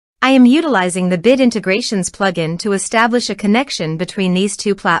I am utilizing the Bit Integrations plugin to establish a connection between these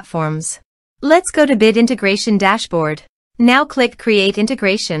two platforms. Let's go to Bit Integration Dashboard. Now click Create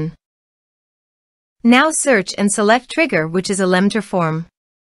Integration. Now search and select Trigger, which is Elementor Form.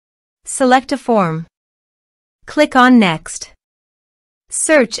 Select a form. Click on Next.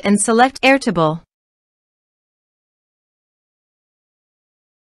 Search and select Airtable.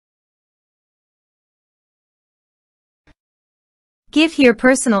 Give here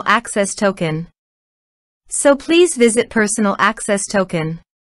Personal Access Token. So please visit Personal Access Token.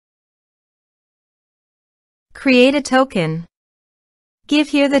 Create a token. Give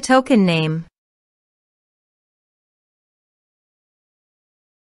here the token name.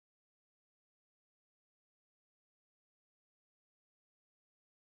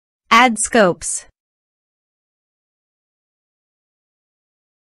 Add scopes.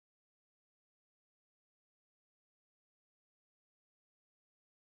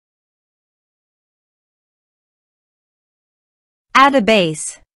 Add a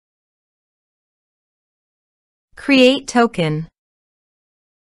base. Create token.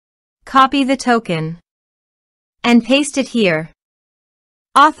 Copy the token and paste it here.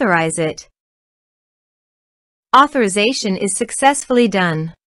 Authorize it. Authorization is successfully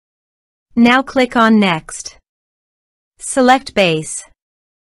done. Now click on Next. Select Base.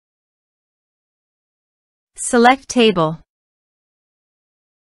 Select Table.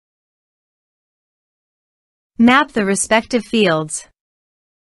 Map the respective fields.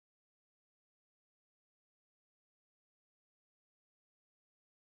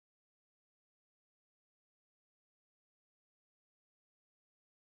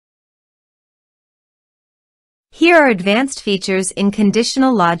 Here are advanced features in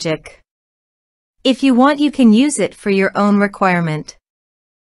conditional logic. If you want, you can use it for your own requirement.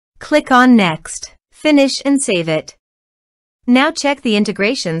 Click on Next, finish and save it. Now check the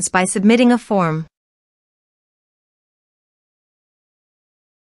integrations by submitting a form.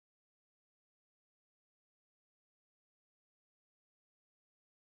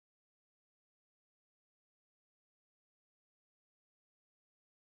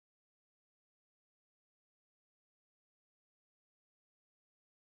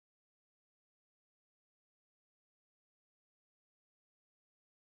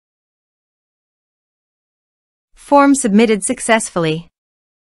 Form submitted successfully.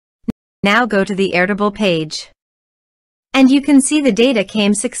 Now go to the Airtable page. And you can see the data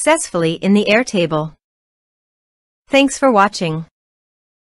came successfully in the Airtable. Thanks for watching.